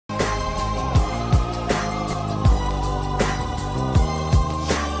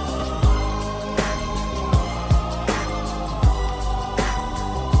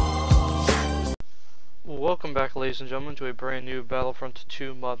Welcome back, ladies and gentlemen, to a brand new Battlefront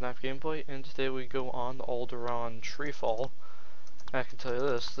 2 mod map gameplay, and today we go on Alderaan Treefall. I can tell you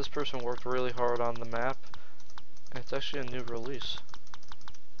this person worked really hard on the map, and it's actually a new release.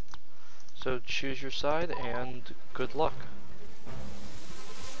 So choose your side, and good luck.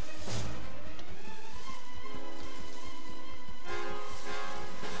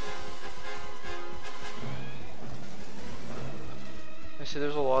 I see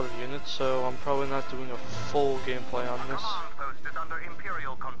there's a lot of units, so I'm probably not doing a full gameplay on this. Command post is under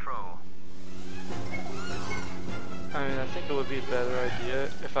Imperial control. I mean, I think it would be a better idea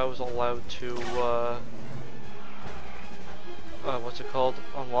if I was allowed to,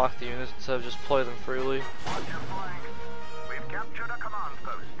 unlock the units instead of just play them freely. On your flank. We've captured a command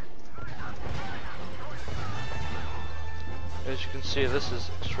post. As you can see, this is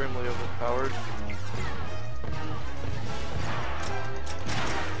extremely overpowered.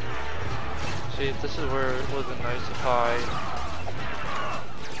 See, this is where it would have been nice if I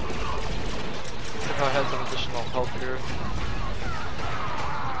had some additional help here.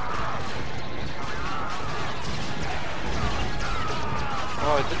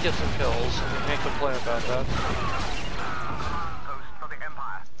 Oh, I did get some kills. I can't complain about that. Post for the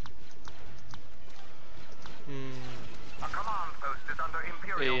Empire. A command post is under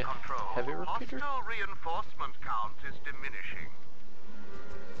Imperial control. Heavy repeater? Hostile reinforcement count is diminishing.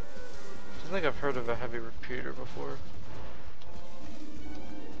 I think I've heard of a heavy repeater before.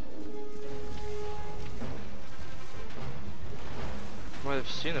 Might have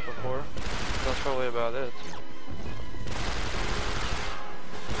seen it before. That's probably about it.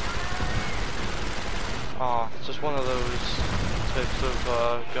 It's just one of those types of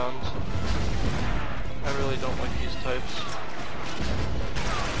guns. I really don't like these types.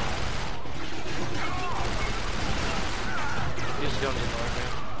 These guns annoy me.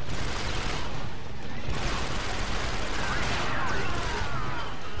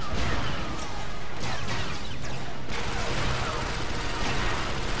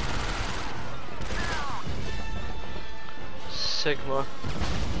 Sigma.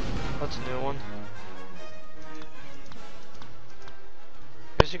 That's a new one.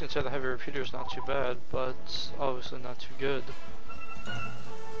 As you can say, the heavy repeater is not too bad, but obviously not too good.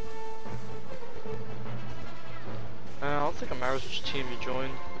 I don't think it matters which team you join.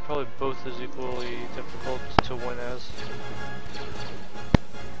 They're probably both as equally difficult to win as.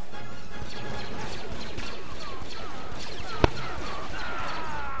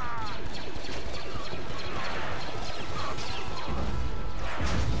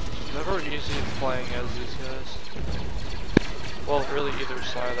 Never easy playing as these guys. Well, really either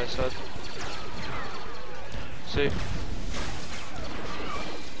side, I said. See?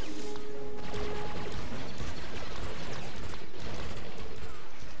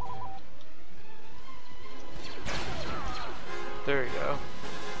 There you go.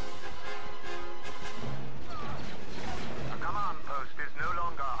 The command post is no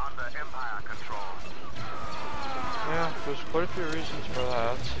longer under Empire control. Yeah, there's quite a few reasons for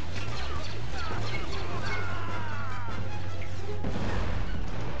that.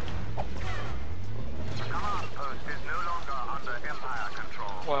 The command post is no longer under Empire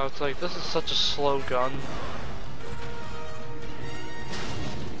control. Wow, it's like, this is such a slow gun.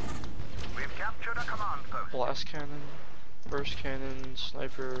 We've captured a command post. Blast cannon, burst cannon,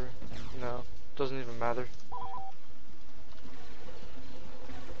 sniper, no, doesn't even matter.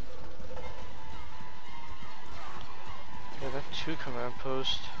 Yeah, that 2 command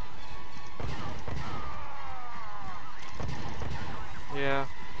post. Yeah,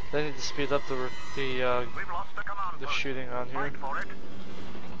 they need to speed up the We've lost a command post. shooting on here. Fight for it.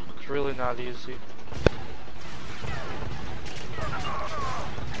 It's really not easy.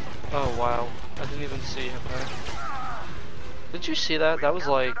 Oh wow, I didn't even see him there. Did you see that? That was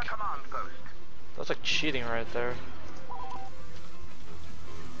like cheating right there.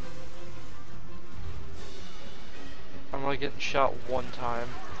 I'm like getting shot one time.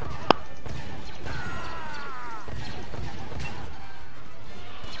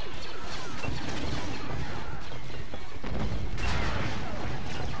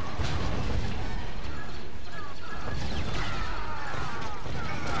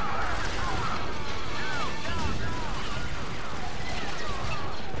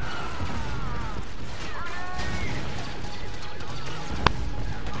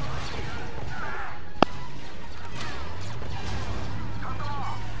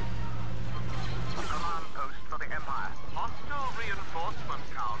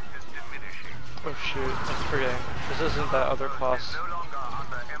 Oh shoot, I'm forgetting. This isn't that other class. No longer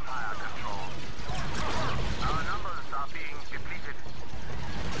under Empire control. Our numbers are being depleted.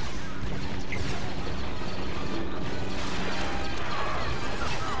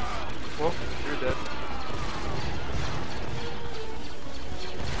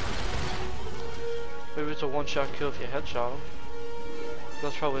 it's a one-shot kill if you headshot him.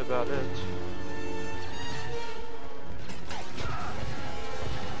 That's probably about it.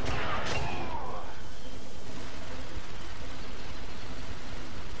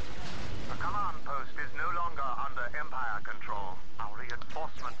 The command post is no longer under Empire control. Our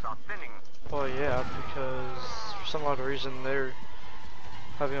reinforcements are thinning. Well, yeah, because for some odd reason they're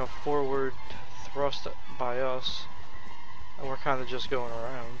having a forward thrust by us, and we're kind of just going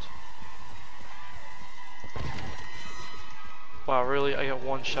around. Wow, really? I got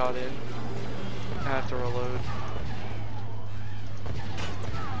one shot in, and I have to reload.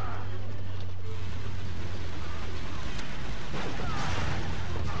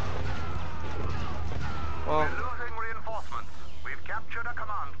 Well, We're losing reinforcements. We've captured a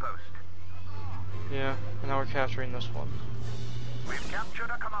command post. yeah, and now we're capturing this one. We've captured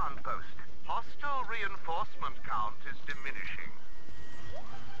a command post. Hostile reinforcement count is diminishing.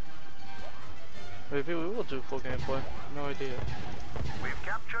 Maybe we will do full gameplay. No idea. We've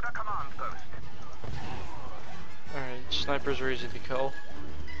captured a command post. Alright, snipers are easy to kill.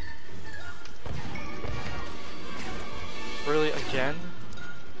 Really? Again?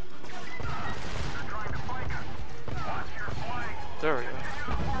 They're trying to flank us. Watch your flank. There we go.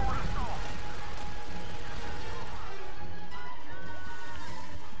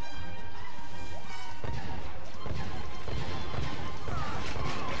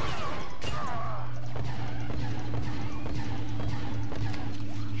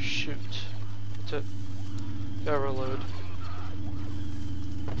 Shoot. That's it. Gotta reload.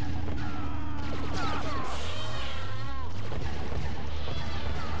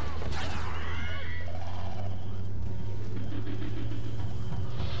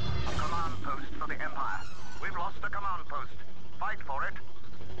 A command post for the Empire. We've lost a command post. Fight for it.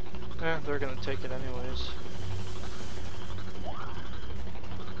 Yeah, they're gonna take it anyways.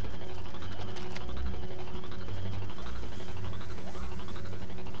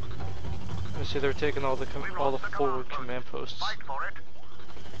 I see they're taking all the forward command posts. Fight for it.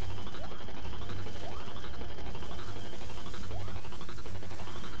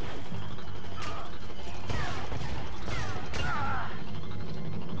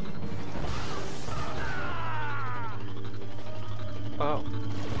 Oh,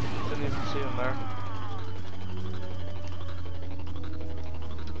 didn't even see him there.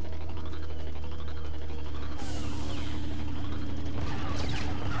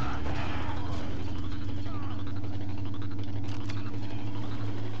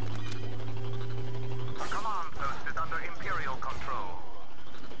 The command post is under Imperial control.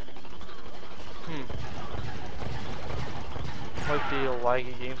 Might be a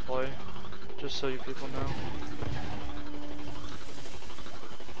laggy gameplay, just so you people know.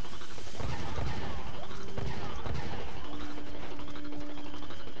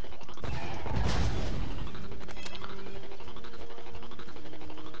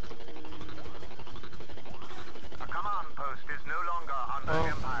 A command post is no longer under Oh,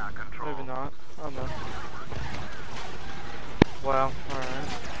 Empire control. maybe not. I don't know. Wow, alright.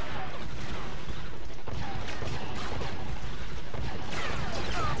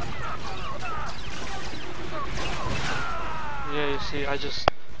 Yeah, you see,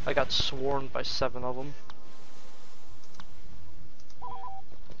 I got swarmed by 7 of them.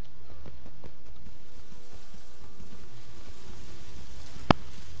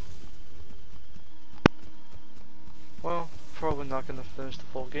 Well, probably not gonna finish the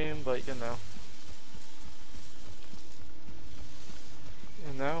full game, but you know.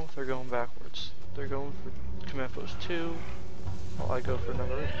 And now they're going backwards. They're going for command post 2, while I go for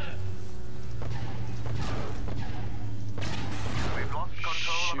number 8. We've lost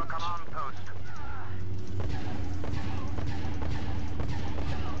control of a command post.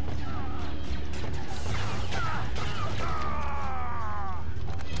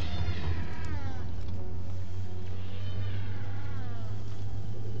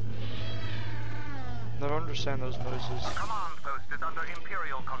 Never understand those noises. A command post is under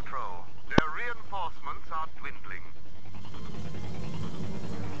Imperial control. Their reinforcements are dwindling.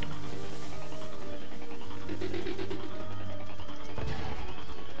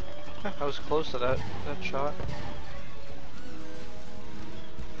 I was close to that shot.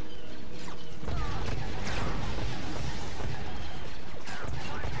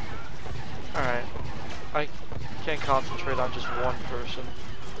 Alright. I can't concentrate on just one person.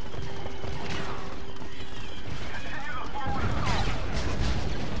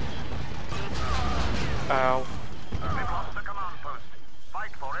 Ow. We've lost the command post.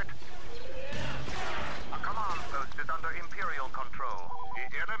 Fight for it. A command post is under Imperial control.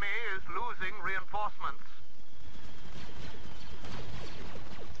 The enemy is losing reinforcements.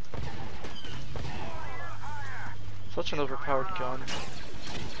 Such an overpowered gun.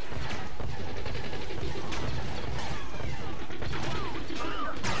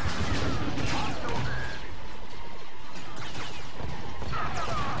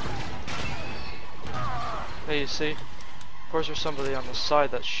 Hey, you see? Of course there's somebody on the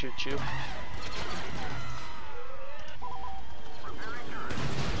side that shoots you.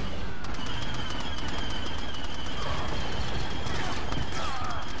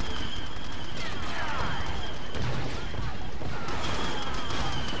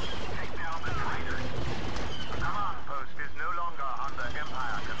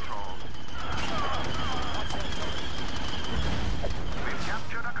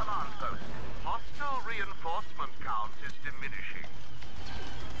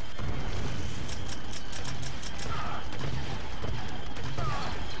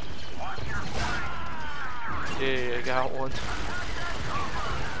 Yeah, I got one.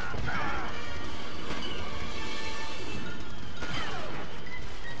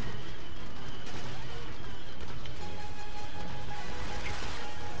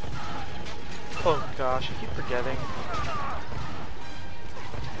 Oh gosh, I keep forgetting.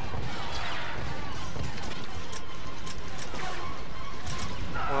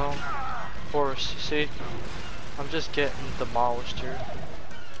 Well, of course, see? I'm just getting demolished here.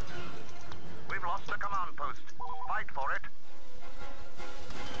 We've lost the command post. Fight for it.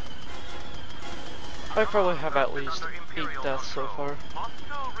 I probably have at least 8 deaths so far.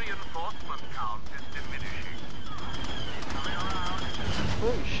 Hostile reinforcement count is diminishing.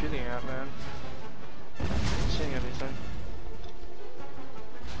 What are you shooting at, man? Not seeing anything.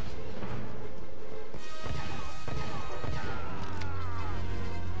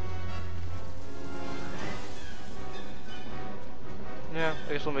 Yeah,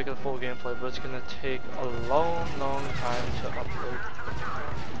 I guess we'll make it a full gameplay, but it's gonna take a long time to upload.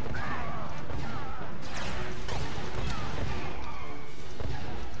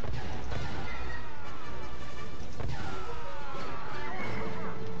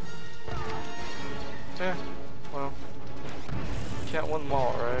 Yeah, well, can't win them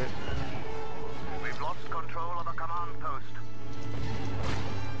all, right? We've lost control of a command post.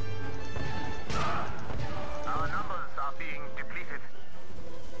 Our numbers are being depleted.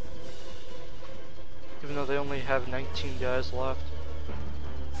 Even though they only have 19 guys left.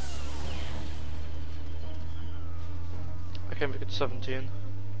 I can make it 17.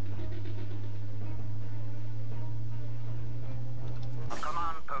 A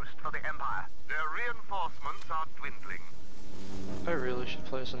command post for the Empire. Their reinforcements are dwindling. I really should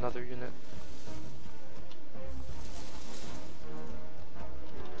place another unit.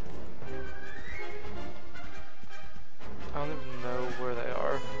 I don't even know where they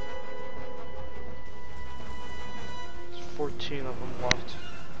are. There's 14 of them left.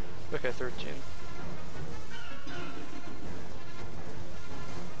 Okay, 13.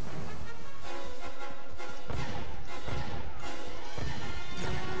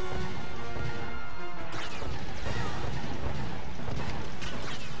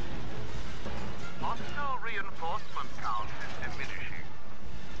 Hostile reinforcement count is diminishing.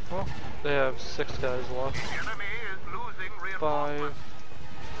 Well, they have 6 guys left. The enemy is losing 5. reinforcements.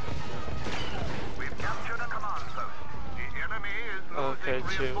 We've captured a command post. The enemy is losing Okay,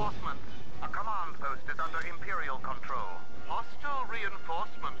 2. reinforcements. A command post is under Imperial control. Hostile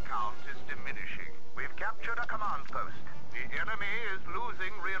reinforcement count is diminishing. We've captured a command post. The enemy is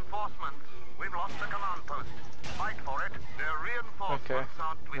losing reinforcements. We've lost the command post. Fight for it. Their reinforcements Okay,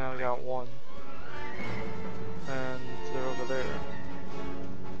 are dwindling. now we got 1. And they're over there.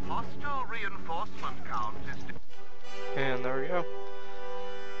 Hostile reinforcement count is And there we go.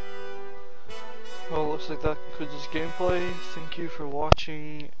 Well, looks like that concludes this gameplay. Thank you for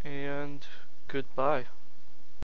watching, and goodbye.